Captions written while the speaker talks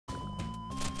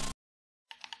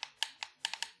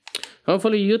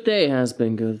Hopefully your day has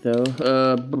been good though.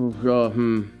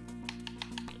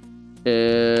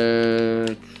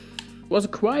 It was a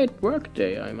quiet work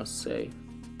day, I must say.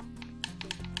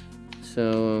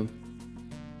 So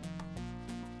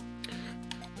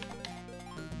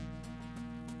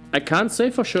I can't say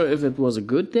for sure if it was a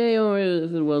good day or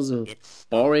if it was a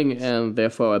boring and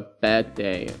therefore a bad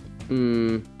day.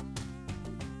 In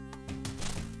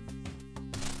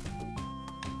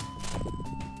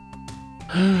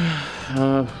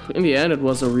the end, it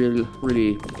was a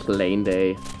really plain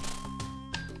day.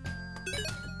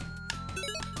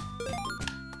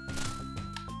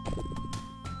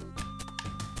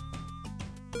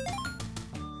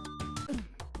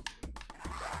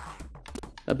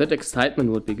 A bit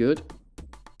excitement would be good.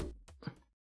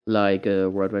 Like a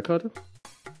world record.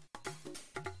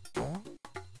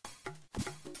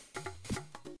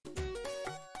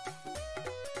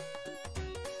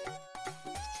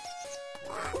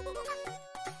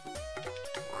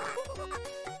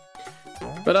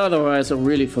 But otherwise a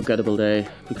really forgettable day,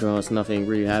 because nothing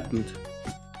really happened.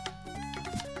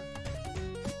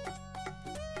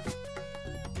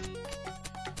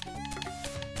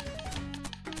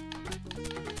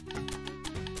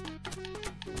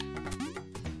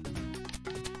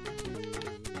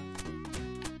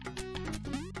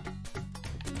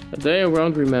 A day I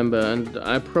won't remember, and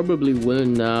I probably will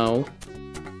now,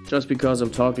 just because I'm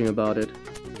talking about it.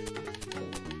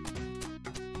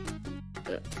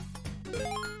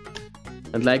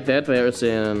 And like that, there's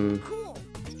an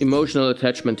emotional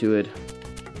attachment to it.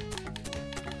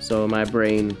 So my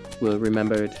brain will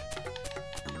remember it.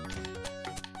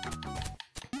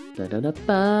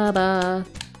 Ba-da-da-ba-ba.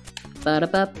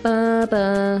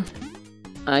 Ba-da-ba-ba-ba.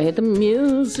 I hate the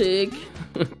music.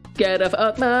 Get off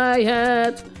out my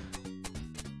head.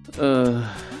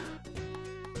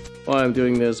 Why I'm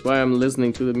doing this, why I'm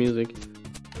listening to the music.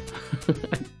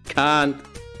 I can't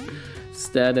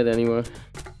stand it anymore.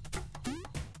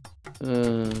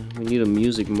 We need a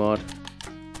music mod.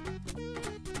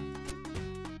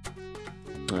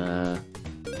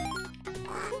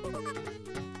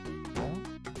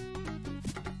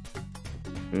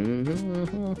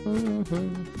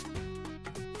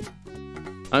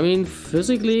 I mean,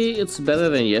 physically it's better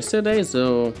than yesterday,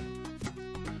 so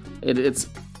it's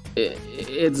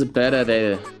a better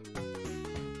day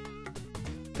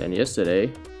than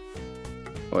yesterday,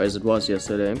 or as it was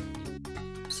yesterday.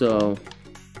 So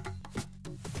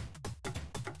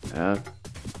yeah.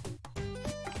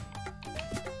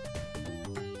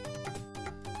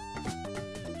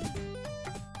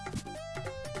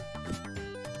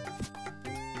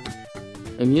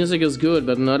 The music is good,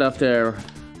 but not after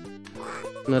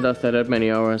that many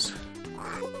hours.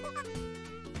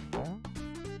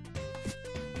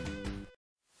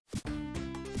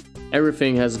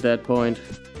 Everything has a dead point.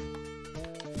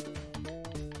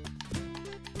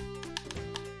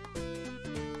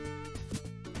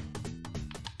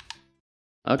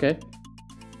 Okay.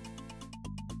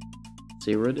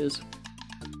 See where it is.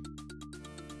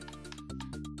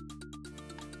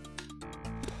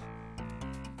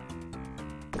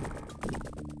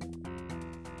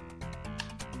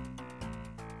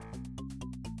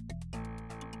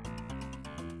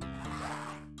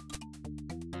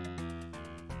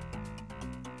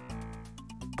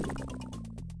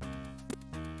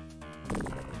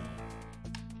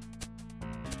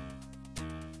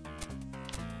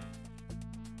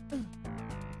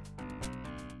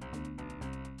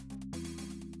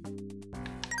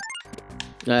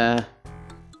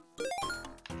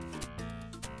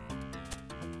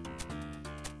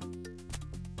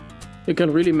 You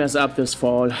can really mess up this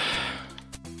fall.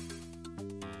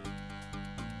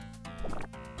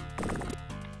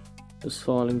 Just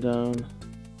falling down.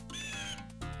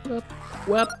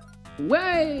 Whoop,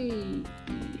 way!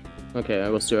 Okay, I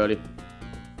was too early.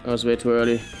 I was way too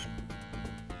early.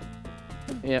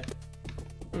 Yeah.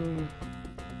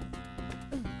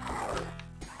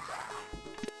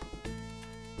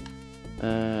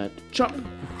 Chop!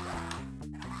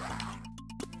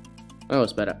 That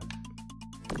was better.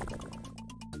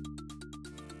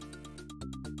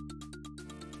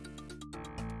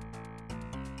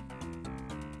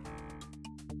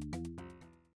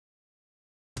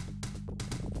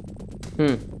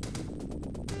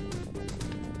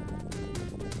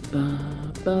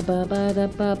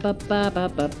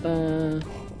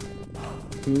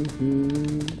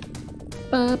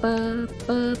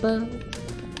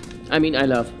 I mean, I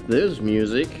love this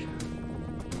music.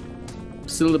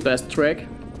 Still the best track.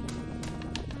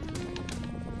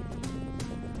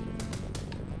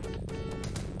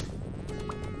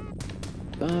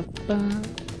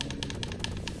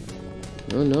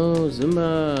 Oh no,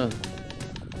 Zimba.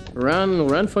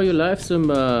 Run for your life,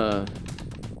 Simba.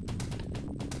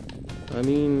 I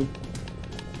mean,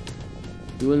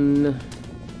 you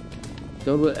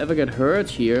will ever get hurt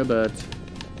here, but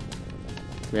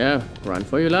yeah, run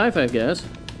for your life, I guess.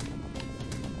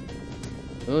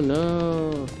 Oh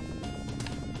no.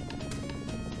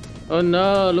 Oh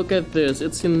no, look at this.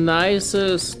 It's the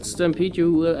nicest Stampede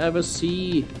you will ever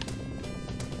see.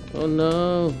 Oh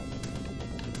no.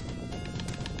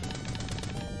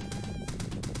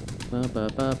 Ba ba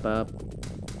ba ba.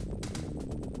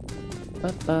 Ba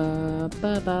ba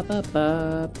ba ba ba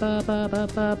ba ba ba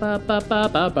ba ba ba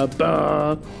ba ba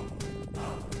ba.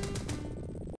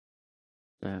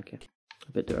 Okay,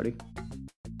 a bit dirty.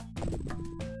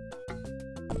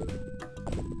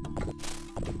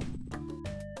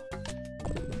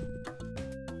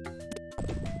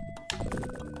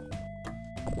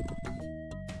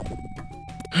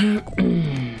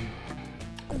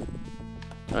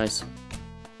 Nice.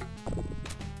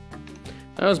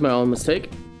 That was my own mistake.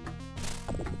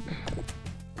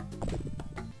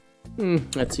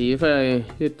 Let's see if I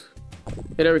hit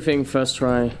everything first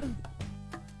try.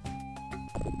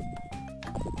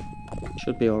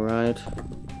 Should be alright.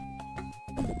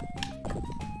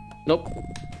 Nope.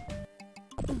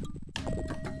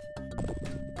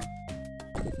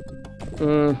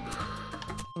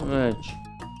 Alright.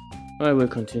 I will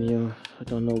continue. I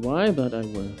don't know why, but I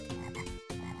will.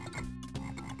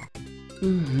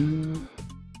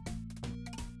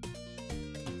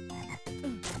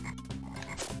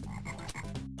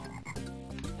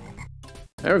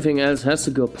 Everything else has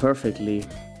to go perfectly.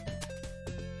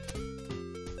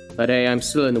 But hey, I'm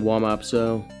still in the warm-up,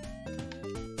 so...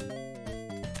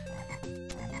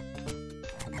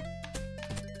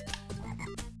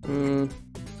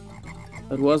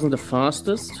 It wasn't the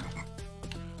fastest,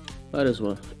 but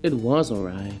it was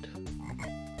alright.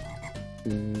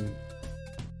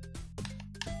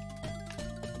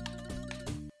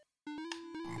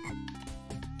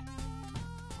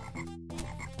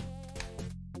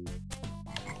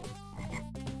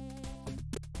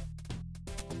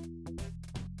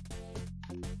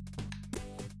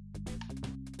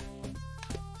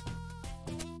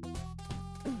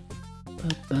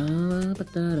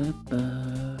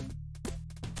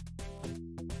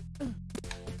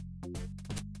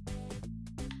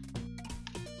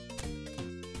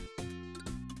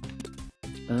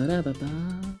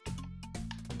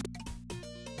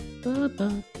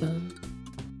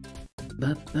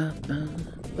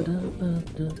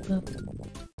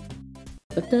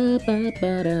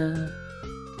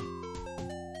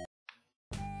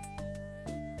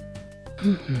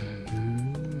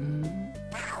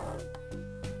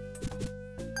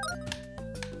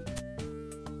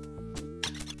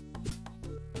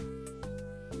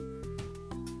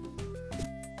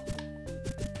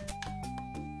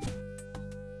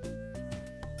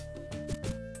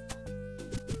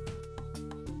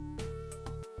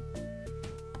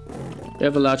 You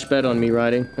have a large bet on me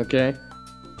riding, okay?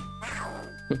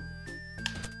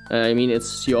 I mean,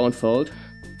 it's your own fault.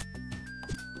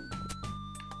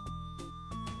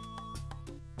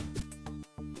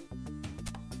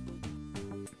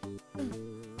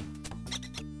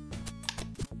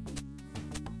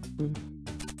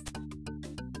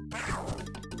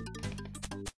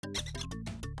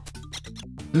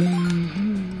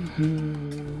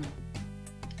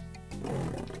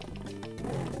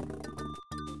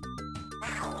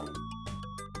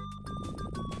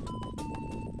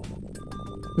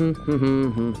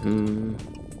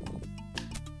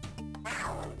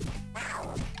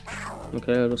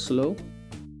 Okay, a little slow.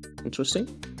 Interesting.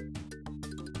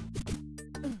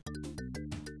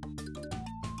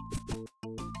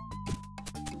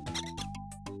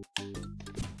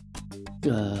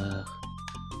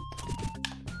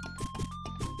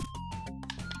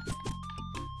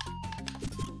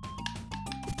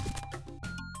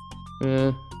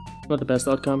 Not the best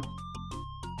outcome.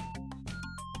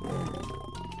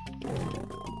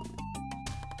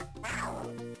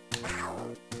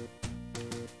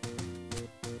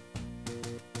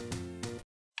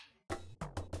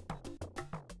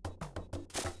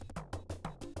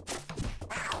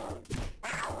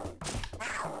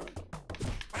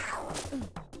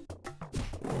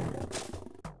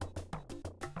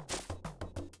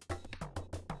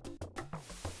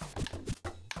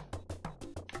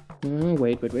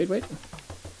 Wait.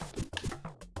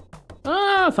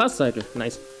 Ah, fast cycle.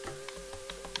 Nice.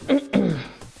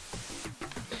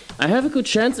 I have a good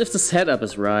chance if the setup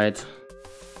is right.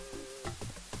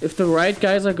 If the right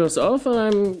geyser goes off,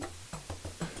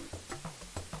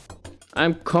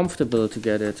 I'm comfortable to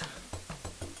get it.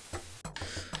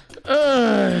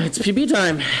 It's PB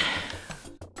time.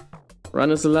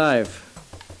 Run is alive.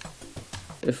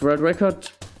 If world record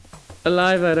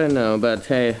alive, I don't know, but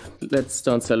hey, let's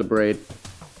don't celebrate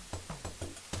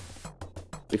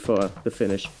before the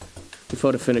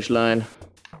finish line.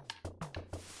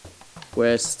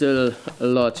 Where's still a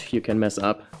lot you can mess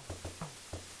up.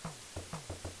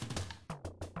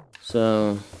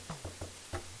 So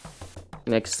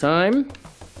next time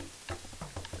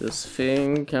this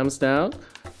thing comes down.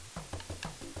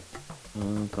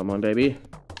 Oh, come on, baby.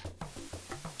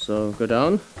 So go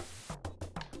down.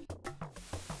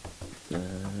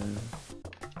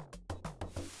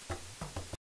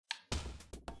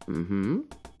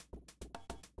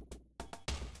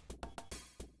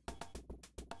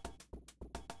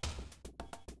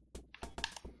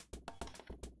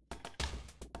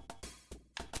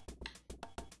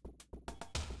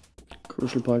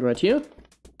 Crucial point right here.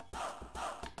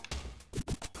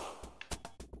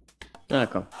 Ah,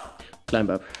 come. Climb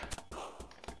up.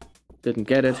 Didn't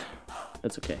get it.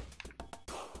 That's okay.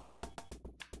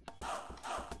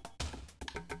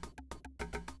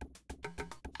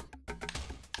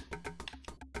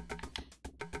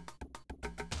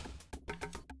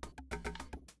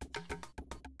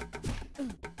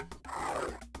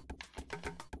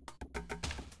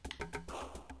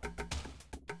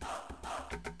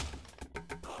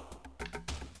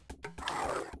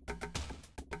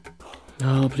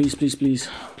 Oh, please, please, please.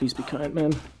 Please be kind,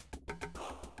 man.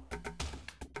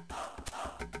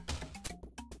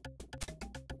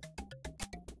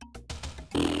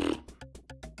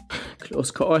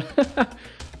 Close call.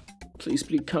 Please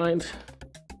be kind.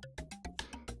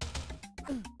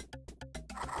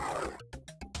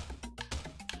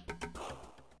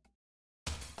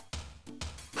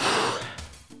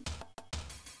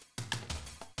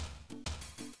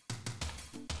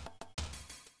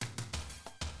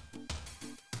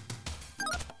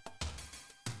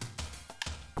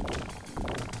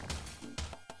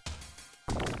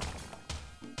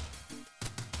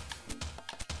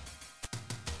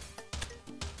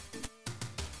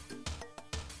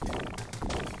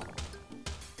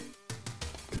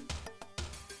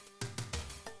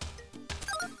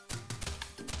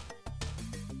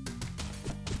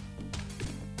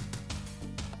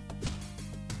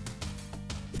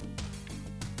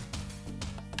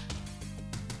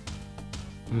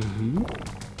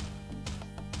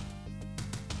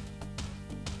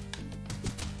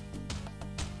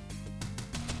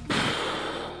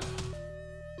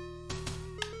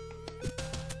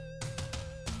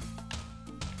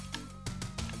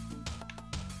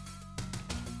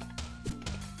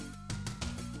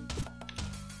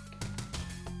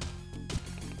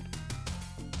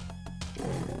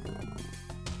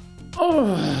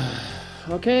 Oh,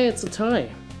 okay, it's a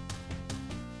tie.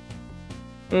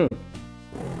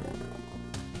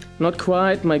 Not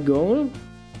quite my goal,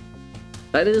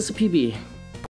 but it is a PB.